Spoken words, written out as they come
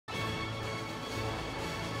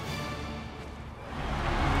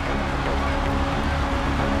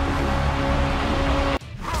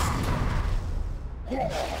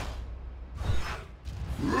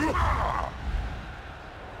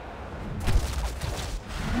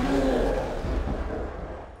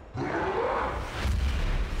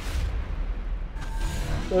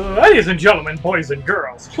Ladies and gentlemen, boys and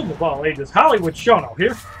girls, children of all ages, HollywoodShono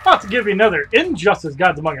here, about to give you another Injustice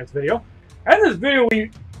Gods Among Us video. And in this video, we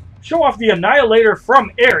show off the Annihilator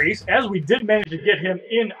from Ares, as we did manage to get him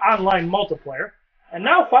in online multiplayer. And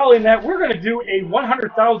now, following that, we're going to do a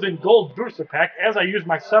 100,000 gold booster pack, as I used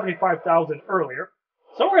my 75,000 earlier.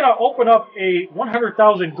 So we're going to open up a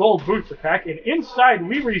 100,000 gold booster pack, and inside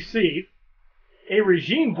we receive a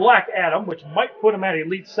Regime Black Adam, which might put him at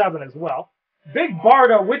Elite 7 as well. Big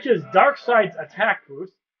Barda, which is Darkseid's attack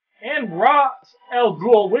boost, and Ras El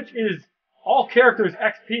Ghul, which is all characters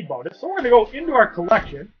XP bonus. So we're going to go into our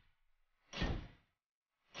collection.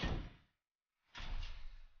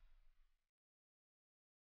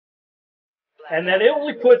 And then it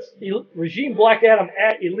only puts Regime Black Adam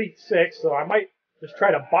at Elite 6, so I might just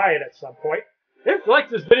try to buy it at some point. If you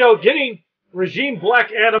like this video, getting Regime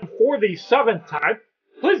Black Adam for the 7th time,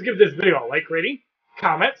 please give this video a like rating,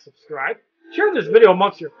 comment, subscribe. Share this video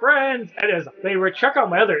amongst your friends, and as a favorite, check out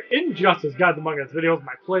my other Injustice Gods Among Us videos,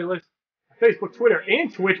 my playlist, my Facebook, Twitter,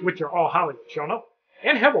 and Twitch, which are all HollywoodShono.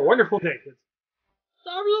 And have a wonderful day, kids.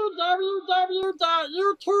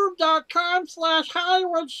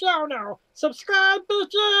 www.youtube.com/HollywoodShono. Subscribe,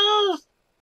 bitches!